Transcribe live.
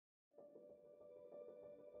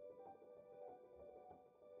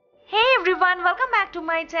Everyone, welcome back to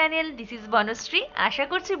my channel. This is Banasree. আশা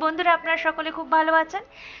করছি বন্ধুরা আপনারা সকলে খুব ভালো আছেন।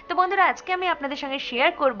 তো বন্ধুরা, আজকে আমি আপনাদের সঙ্গে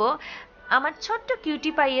শেয়ার করব আমার ছোট্ট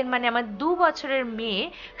কিউটি পাইয়ের মানে আমার 2 বছরের মেয়ে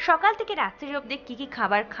সকাল থেকে রাত্রি অবধি কী কী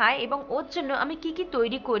খাবার খায় এবং ওর জন্য আমি কী কী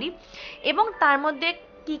তৈরি করি এবং তার মধ্যে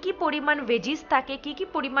কী কী পরিমাণ ভেজিস থাকে, কী কী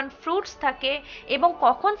পরিমাণ ফ্রুটস থাকে এবং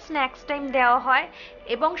কখন স্ন্যাক্স টাইম দেওয়া হয়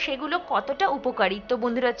এবং সেগুলো কতটা উপকারী। তো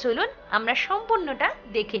বন্ধুরা চলুন আমরা সম্পূর্ণটা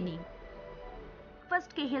দেখে নিই।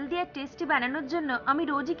 ব্রেকফাস্টকে হেলদি আর টেস্টি বানানোর জন্য আমি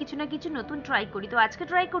রোজই কিছু না কিছু নতুন ট্রাই করি। তো আজকে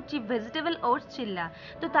ট্রাই করছি ভেজিটেবল ওটস চিল্লা।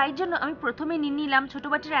 তো তাই জন্য আমি প্রথমে নিয়ে নিলাম ছোটো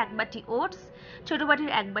বাটির 1 বাটি ওটস, ছোটো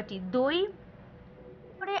বাটির 1 বাটি দই,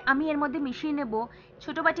 তারপরে আমি এর মধ্যে মিশিয়ে নেব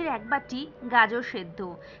ছোটো বাটির 1 বাটি গাজর সেদ্ধ।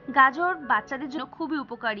 গাজর বাচ্চাদের জন্য খুবই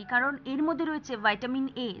উপকারী, কারণ এর মধ্যে রয়েছে ভিটামিন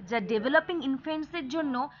এ, যা ডেভেলপিং ইনফ্যান্টসের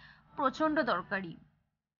জন্য প্রচণ্ড দরকারি।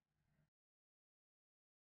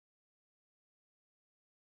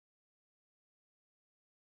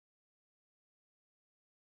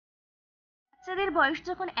 বাচ্চাদের বয়স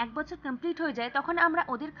যখন 1 বছর কমপ্লিট হয়ে যায় তখন আমরা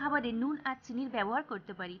ওদের খাবারে নুন আর চিনির ব্যবহার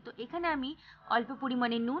করতে পারি। তো এখানে আমি অল্প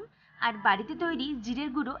পরিমাণে নুন আর বাড়িতে তৈরি জিরের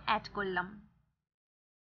গুঁড়ো অ্যাড করলাম।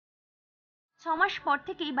 6 মাস পর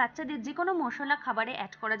থেকেই বাচ্চাদের যে কোনো মশলা খাবারে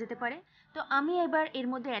অ্যাড করা যেতে পারে। তো আমি এবার এর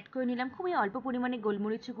মধ্যে অ্যাড করে নিলাম খুবই অল্প পরিমাণে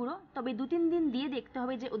গোলমরিচ গুঁড়ো, তবে 2-3 দিন দিয়ে দেখতে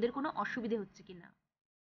হবে যে ওদের কোনো অসুবিধে হচ্ছে কিনা।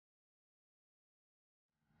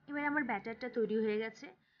 এবার আমার ব্যাটারটা তৈরি হয়ে গেছে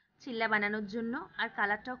চিল্লা বানানোর জন্য, আর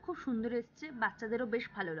কালারটাও খুব সুন্দর এসছে, বাচ্চাদেরও বেশ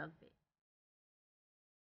ভালো লাগবে।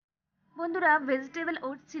 বন্ধুরা, ভেজিটেবল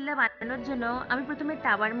ওটস চিল্লা বানানোর জন্য আমি প্রথমে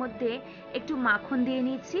তাওয়ার মধ্যে একটু মাখন দিয়ে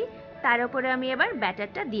নিয়েছি, তার উপরে আমি এবার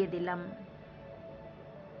ব্যাটারটা দিয়ে দিলাম।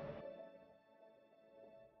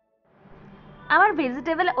 আমার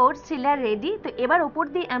ভেজিটেবল ওটস চিল্লা রেডি। তো এবার ওপর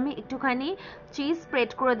দিয়ে আমি একটুখানি চিজ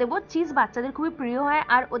স্প্রেড করে দেবো। চিজ বাচ্চাদের খুবই প্রিয় হয়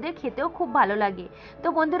আর ওদের খেতেও খুব ভালো লাগে। তো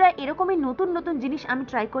বন্ধুরা, এরকমই নতুন নতুন জিনিস আমি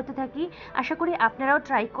ট্রাই করতে থাকি, আশা করি আপনারাও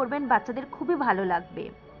ট্রাই করবেন, বাচ্চাদের খুবই ভালো লাগবে।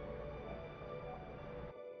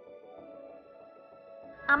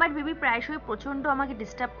 আমার বেবি প্রায়শই প্রচণ্ড আমাকে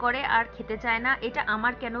ডিস্টার্ব করে আর খেতে চায় না। এটা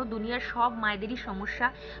আমার কেন, দুনিয়ার সব মায়েদেরই সমস্যা।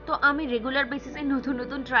 তো আমি রেগুলার বেসিসে নতুন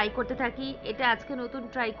নতুন ট্রাই করতে থাকি। এটা আজকে নতুন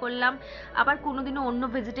ট্রাই করলাম, আবার কোনোদিনও অন্য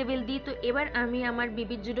ভেজিটেবল দিই। তো এবার আমি আমার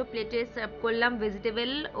বেবির জন্য প্লেটে সার্ভ করলাম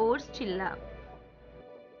ভেজিটেবল ওটস চিল্লা।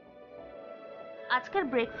 আজকের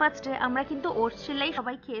ব্রেকফাস্টে আমরা কিন্তু ওটস চিল্লাই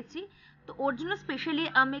সবাই খেয়েছি। তো ওর জন্য স্পেশালি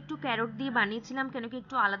আমি একটু ক্যারট দিয়ে বানিয়েছিলাম, কেন কি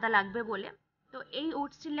একটু আলাদা লাগবে বলে। তো এই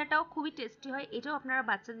ওটস চিল্লাটাও খুবই টেস্টি হয়, এটাও আপনারা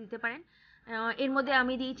বাচ্চা দিতে পারেন। এর মধ্যে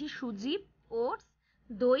আমি দিয়েছি সুজি, ওটস,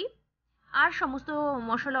 দই আর সমস্ত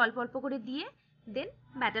মশলা অল্প অল্প করে দিয়ে দেন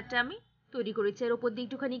ব্যাটারটা আমি তৈরি করেছি। এর ওপর দিয়ে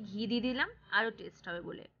একটুখানি ঘি দিয়ে দিলাম, আরও টেস্ট হবে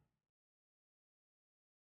বলে।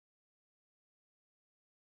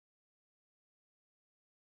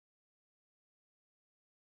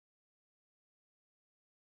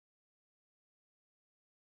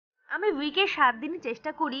 আমি উইকে 7 দিনই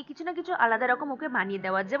চেষ্টা করি কিছু না কিছু আলাদা রকম ওকে বানিয়ে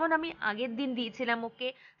দেওয়ার। যেমন আমি আগের দিন দিয়েছিলাম ওকে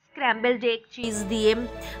স্ক্র্যাম্বলড এগ চিজ দিয়ে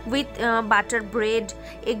উইথ বাটার ব্রেড,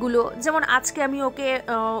 এগুলো। যেমন আজকে আমি ওকে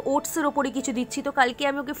ওটসের ওপরে কিছু দিচ্ছি, তো কালকে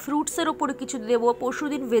আমি ওকে ফ্রুটসের ওপরে কিছু দেবো,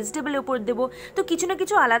 পরশুদিন ভেজিটেবলের ওপর দেবো। তো কিছু না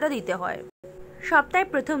কিছু আলাদা দিতে হয়। সপ্তাহের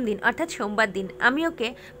প্রথম দিন অর্থাৎ সোমবার দিন আমি ওকে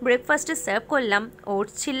ব্রেকফাস্টে সার্ভ করলাম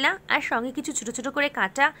ওটস চিল্লা, আর সঙ্গে কিছু ছোটো ছোটো করে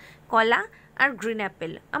কাটা কলা আর গ্রিন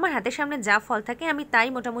অ্যাপেল। আমার হাতের সামনে যা ফল থাকে আমি তাই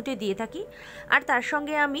মোটামুটি দিয়ে থাকি, আর তার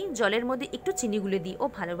সঙ্গে আমি জলের মধ্যে একটু চিনি গুলে দিই, ও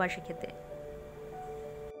ভালোবাসে খেতে।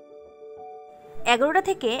 11টা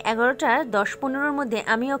থেকে 11টা 10-15-র মধ্যে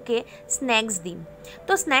আমি ওকে স্ন্যাক্স দিই।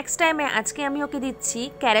 তো স্ন্যাক্স টাইমে আজকে আমি ওকে দিচ্ছি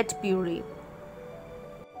ক্যারেট পিউরি।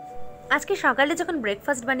 আজকে সকালে যখন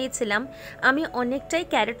ব্রেকফাস্ট বানিয়েছিলাম আমি অনেকটাই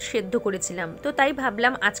ক্যারেট সেদ্ধ করেছিলাম, তো তাই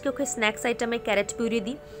ভাবলাম আজকে ওকে স্ন্যাক্স আইটেমে ক্যারেট পিউরি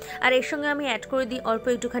দিই, আর এর সঙ্গে আমি অ্যাড করে দিই অল্প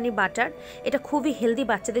একটুখানি বাটার। এটা খুবই হেলদি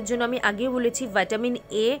বাচ্চাদের জন্য, আমি আগেও বলেছি ভিটামিন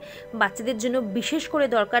এ বাচ্চাদের জন্য বিশেষ করে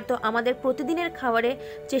দরকার। তো আমাদের প্রতিদিনের খাবারে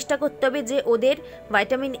চেষ্টা করতে হবে যে ওদের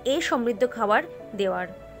ভিটামিন এ সমৃদ্ধ খাবার দেওয়ার।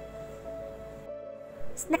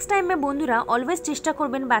 স্ন্যাক্স টাইমে বন্ধুরা অলওয়েজ চেষ্টা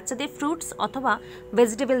করবেন বাচ্চাদের ফ্রুটস অথবা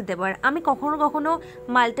ভেজিটেবল দেওয়ার। আমি কখনো কখনো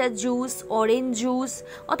মাল্টা জুস, অরেঞ্জ জুস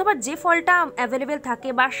অথবা যে ফলটা অ্যাভেলেবেল থাকে,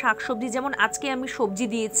 বা শাকসবজি, যেমন আজকে আমি সবজি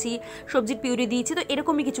দিয়েছি, সবজির পিউরি দিয়েছি। তো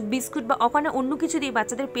এরকমই কিছু বিস্কুট বা ওখানে অন্য কিছু দিয়ে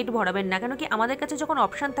বাচ্চাদের পেট ভরাবেন না, কেন কি আমাদের কাছে যখন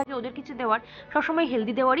অপশান থাকে ওদের কিছু দেওয়ার, সবসময়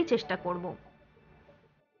হেলদি দেওয়ারই চেষ্টা করব।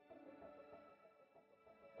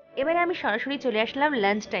 এবারে আমি সরাসরি চলে আসলাম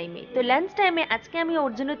লাঞ্চ টাইমে। তো লাঞ্চ টাইমে আজকে আমি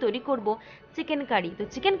ওর জন্য তৈরি করব চিকেন কারি। তো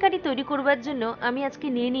চিকেন কারি তৈরি করবার জন্য আমি আজকে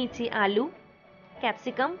নিয়ে নিয়েছি আলু,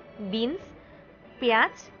 ক্যাপসিকাম, বিনস,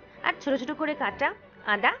 পেঁয়াজ আর ছোটো ছোটো করে কাটা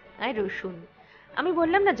আদা আর রসুন। আমি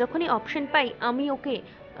বললাম না, যখনই অপশন পাই আমি ওকে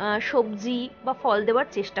সবজি বা ফল দেওয়ার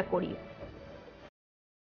চেষ্টা করি।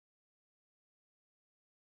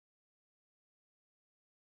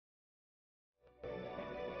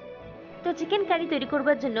 চিকেন কারি তৈরি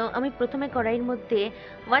করবার জন্য আমি প্রথমে কড়াইয়ের মধ্যে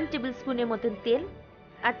 1 টেবিল স্পুনের মতন তেল,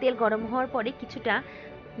 আর তেল গরম হওয়ার পরে কিছুটা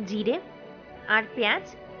জিরে আর পেঁয়াজ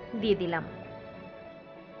দিয়ে দিলাম।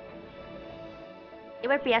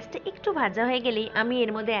 এবার পেঁয়াজটা একটু ভাজা হয়ে গেলেই আমি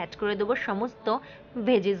এর মধ্যে অ্যাড করে দেবো সমস্ত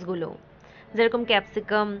ভেজিসগুলো, যেরকম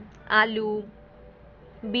ক্যাপসিকাম, আলু,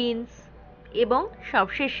 বিনস এবং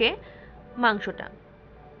সবশেষে মাংসটা।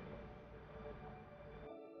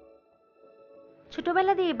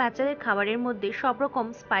 ছোটবেলা দিয়ে বাচ্চাদের খাবারের মধ্যে সব রকম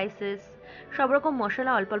স্পাইসেস, সব রকম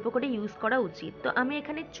মশলা অল্প অল্প করে ইউজ করা উচিত। তো আমি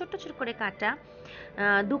এখানে ছোট ছোট করে কাটা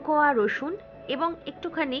 2 কোয়া রসুন এবং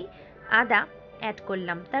একটুখানি আদা অ্যাড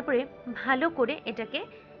করলাম। তারপরে ভালো করে এটাকে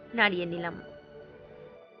নাড়িয়ে নিলাম।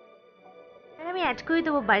 আমি অ্যাড করে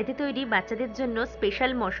দেবো বাড়িতে তৈরি বাচ্চাদের জন্য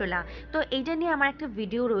স্পেশাল মশলা। তো এইটা নিয়ে আমার একটা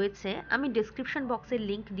ভিডিও রয়েছে, আমি ডেসক্রিপশন বক্সের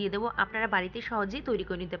লিংক দিয়ে দেবো, আপনারা বাড়িতে সহজেই তৈরি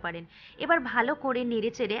করে নিতে পারেন। এবার ভালো করে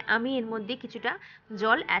নেড়ে চেড়ে আমি এর মধ্যে কিছুটা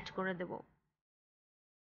জল অ্যাড করে দেবো।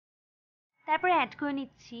 তারপরে অ্যাড করে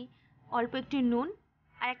নিচ্ছি অল্প একটু নুন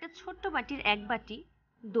আর একটা ছোট্ট বাটির 1 বাটি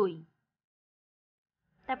দই।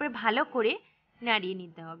 তারপরে ভালো করে নাড়িয়ে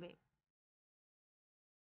নিতে হবে।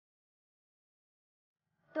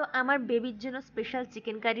 তো আমার বেবির জন্য স্পেশাল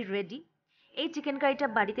চিকেন কারি রেডি। এই চিকেন কারিটা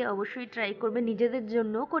বাড়িতে অবশ্যই ট্রাই করবেন, নিজেদের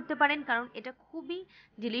জন্যও করতে পারেন কারণ এটা খুবই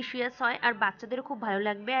ডিলিশিয়াস হয় আর বাচ্চাদেরও খুব ভালো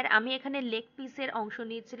লাগবে। আর আমি এখানে লেগ পিসের অংশ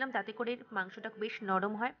নিয়েছিলাম, তাতে করে মাংসটা বেশ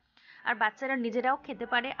নরম হয় আর বাচ্চারা নিজেরাও খেতে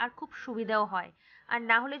পারে আর খুব সুবিধাও হয়। আর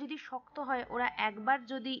না হলে যদি শক্ত হয়, ওরা একবার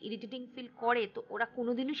যদি ইরিটেটিং ফিল করে তো ওরা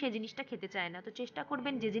কোনোদিনও সেই জিনিসটা খেতে চায় না। তো চেষ্টা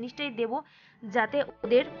করবেন যে জিনিসটাই দেবো যাতে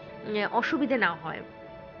ওদের অসুবিধে না হয়।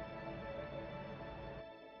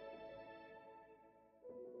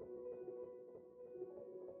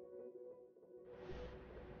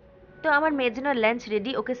 তো আমার মেয়ের জন্য লাঞ্চ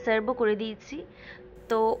রেডি, ওকে সার্ভও করে দিয়েছি।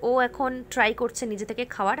 তো ও এখন ট্রাই করছে নিজে থেকে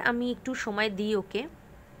খাওয়ার, আমি একটু সময় দিই ওকে।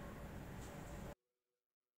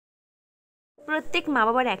 প্রত্যেক মা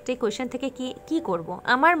বাবার একটাই কোয়েশ্চেন থেকে কি কি করব,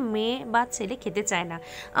 আমার মেয়ে বা ছেলে খেতে চায় না।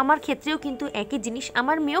 আমার ক্ষেত্রেও কিন্তু একই জিনিস,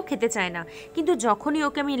 আমার মেয়েও খেতে চায় না। কিন্তু যখনই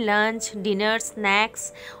ওকে আমি লাঞ্চ, ডিনার, স্ন্যাক্স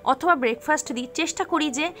অথবা ব্রেকফাস্ট দিই, চেষ্টা করি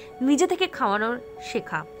যে নিজে থেকে খাওয়ানোর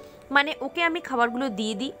শেখা। মানে ওকে আমি খাবারগুলো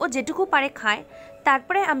দিয়ে দিই, ও যেটুকু পারে খায়,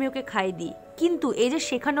 তারপরে আমি ওকে খাইয়ে দিই। কিন্তু এই যে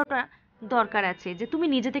শেখানোটা দরকার আছে যে তুমি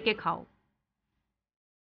নিজে থেকে খাও।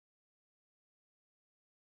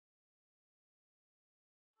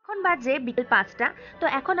 এখন বাজে বিকেল 5টা। তো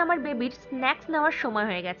এখন আমার বেবির স্ন্যাক্স নেওয়ার সময়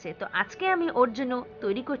হয়ে গেছে। তো আজকে আমি ওর জন্য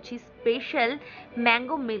তৈরি করছি স্পেশাল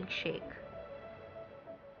ম্যাঙ্গো মিল্কশেক।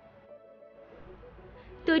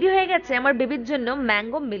 তৈরি হয়ে গেছে আমার বেবির জন্য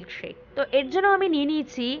ম্যাঙ্গো মিল্কশেক। তো এর জন্য আমি নিয়ে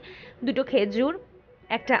নিয়েছি 2টো খেজুর,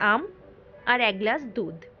 একটা আম আর 1 গ্লাস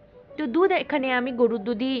দুধ। তো দুধ এখানে আমি গরুর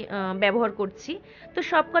দুধই ব্যবহার করছি। তো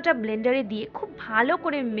সবকটা ব্লেন্ডারে দিয়ে খুব ভালো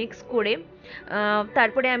করে মিক্স করে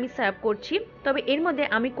তারপরে আমি সার্ভ করছি। তবে এর মধ্যে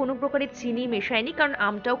আমি কোনো প্রকারের চিনি মেশাইনি কারণ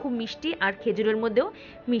আমটাও খুব মিষ্টি আর খেজুরের মধ্যেও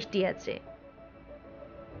মিষ্টি আছে।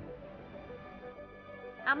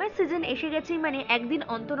 আমের সিজন এসে গেছে মানে একদিন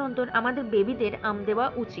অন্তর অন্তর আমাদের বেবিদের আম দেওয়া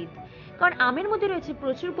উচিত। কারণ আমের মধ্যে রয়েছে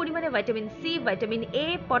প্রচুর পরিমাণে vitamin C, vitamin A,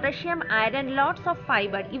 potassium, iron, lots of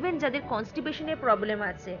fibre. Even যাদের কনস্টিপেশনের প্রবলেম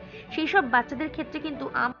আছে সেই সব বাচ্চাদের ক্ষেত্রে কিন্তু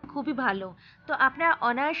আম খুবই ভালো। তো আপনারা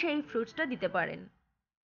অনায়াসে এই ফ্রুটসটা দিতে পারেন।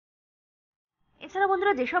 এছাড়া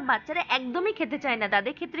বন্ধুরা, যেসব বাচ্চারা একদমই খেতে চায় না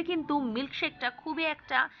তাদের ক্ষেত্রে কিন্তু মিল্কশেকটা খুবই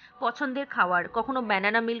একটা পছন্দের খাবার। কখনো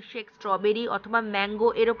ব্যানানা মিল্কশেক, স্ট্রবেরি অথবা ম্যাঙ্গো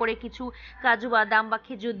এর ওপরে কিছু কাজু বাদাম বা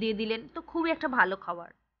খেজুর দিয়ে দিলেন, তো খুবই একটা ভালো খাবার।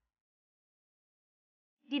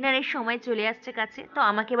 ডিনারের সময় চলে আসছে কাছে, তো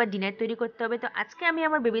আমাকে এবার ডিনার তৈরি করতে হবে। তো আজকে আমি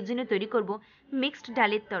আমার বেবির জন্য তৈরি করব মিক্সড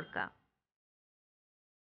ডালের তরকা।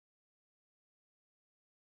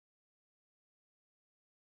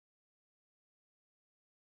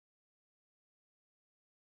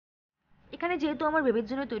 এখানে যেহেতু আমার বেবির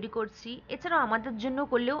জন্য তৈরি করছি, এছাড়াও আমাদের জন্য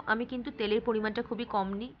করলেও আমি কিন্তু তেলের পরিমাণটা খুবই কম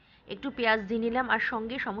নিই। একটু পেঁয়াজ দিয়ে নিলাম আর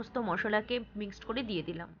সঙ্গে সমস্ত মশলাকে মিক্সড করে দিয়ে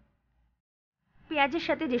দিলাম। পেঁয়াজের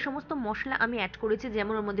সাথে যে সমস্ত মশলা আমি অ্যাড করেছি,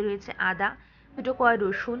 যেমন ওর মধ্যে রয়েছে আদা, 2টো কোয়া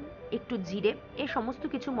রসুন, একটু জিরে, এই সমস্ত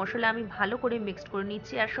কিছু মশলা আমি ভালো করে মিক্সড করে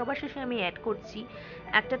নিচ্ছি। আর সবার শেষে আমি অ্যাড করছি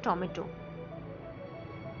একটা টমেটো।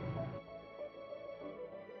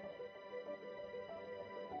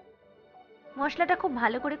 মশলাটা খুব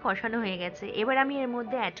ভালো করে কষানো হয়ে গেছে। এবার আমি এর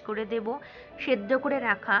মধ্যে অ্যাড করে দেব সেদ্ধ করে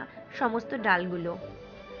রাখা সমস্ত ডালগুলো।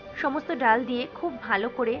 সমস্ত ডাল দিয়ে খুব ভালো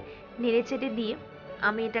করে নেড়েচেড়ে দিয়ে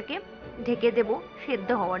আমি এটাকে ঢেকে দেব সেদ্ধ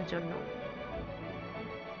হওয়ার জন্য।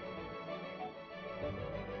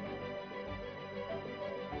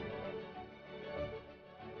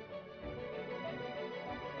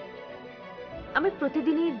 আমি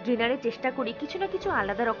প্রতিদিনই ডিনারে চেষ্টা করি কিছু না কিছু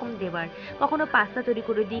আলাদা রকম দেওয়ার। কখনো পাস্তা তৈরি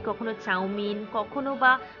করে দিই, কখনো চাউমিন, কখনো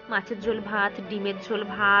বা মাছের ঝোল ভাত, ডিমের ঝোল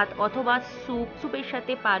ভাত, অথবা স্যুপের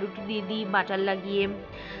সাথে পাউরুটি দিয়ে দিই বাটার লাগিয়ে,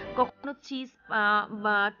 কখনো চিজ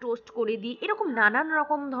বা টোস্ট করে দিই। এরকম নানান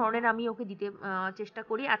রকম ধরনের আমি ওকে দিতে চেষ্টা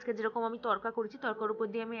করি। আজকে যেরকম আমি তড়কা করেছি, তড়কার উপর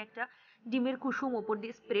দিয়ে আমি একটা ডিমের কুসুম ওপর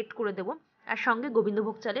দিয়ে স্প্রেড করে দেবো, আর সঙ্গে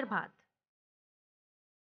গোবিন্দভোগ চালের ভাত।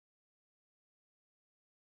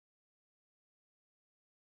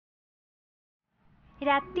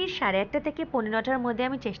 রাত্রির 8:30 থেকে 8:45-র মধ্যে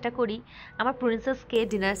আমি চেষ্টা করি আমার প্রিন্সেসকে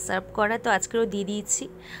ডিনার সার্ভ করা। তো আজকেও দিয়ে দিয়েছি,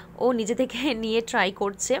 ও নিজে থেকে নিয়ে ট্রাই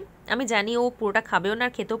করছে। আমি জানি ও পুরোটা খাবেও না,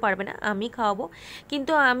 আর খেতেও পারবে না, আমি খাওয়াবো,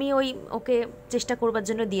 কিন্তু আমি ওকে চেষ্টা করবার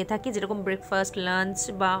জন্য দিয়ে থাকি। যেরকম ব্রেকফাস্ট, লাঞ্চ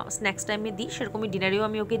বা স্ন্যাক্স টাইমে দিই, সেরকমই ডিনারেও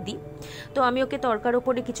আমি ওকে দিই। তো আমি ওকে তরকার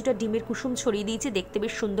ওপরে কিছুটা ডিমের কুসুম ছড়িয়ে দিয়েছি, দেখতে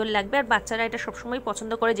বেশ সুন্দর লাগবে, আর বাচ্চারা এটা সবসময়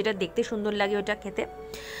পছন্দ করে, যেটা দেখতে সুন্দর লাগে ওটা খেতে।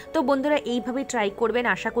 তো বন্ধুরা, এইভাবেই ট্রাই করবেন,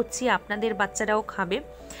 আশা করছি আপনাদের বাচ্চারাও খাবে।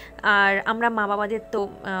 আর আমরা মা বাবাদের তো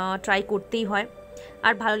ট্রাই করতেই হয়।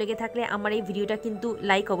 আর ভালো লেগে থাকলে আমার এই ভিডিওটা কিন্তু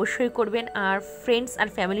লাইক অবশ্যই করবেন, আর ফ্রেন্ডস আর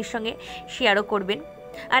ফ্যামিলির সঙ্গে শেয়ারও করবেন।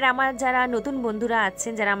 আর আমার যারা নতুন বন্ধুরা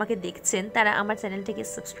আছেন, যারা আমাকে দেখছেন, তারা আমার চ্যানেলটিকে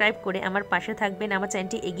সাবস্ক্রাইব করে আমার পাশে থাকবেন, আমার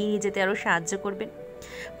চ্যানেলটি এগিয়ে নিয়ে যেতে আরও সাহায্য করবেন।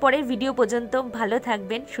 পরের ভিডিও পর্যন্ত ভালো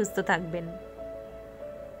থাকবেন, সুস্থ থাকবেন।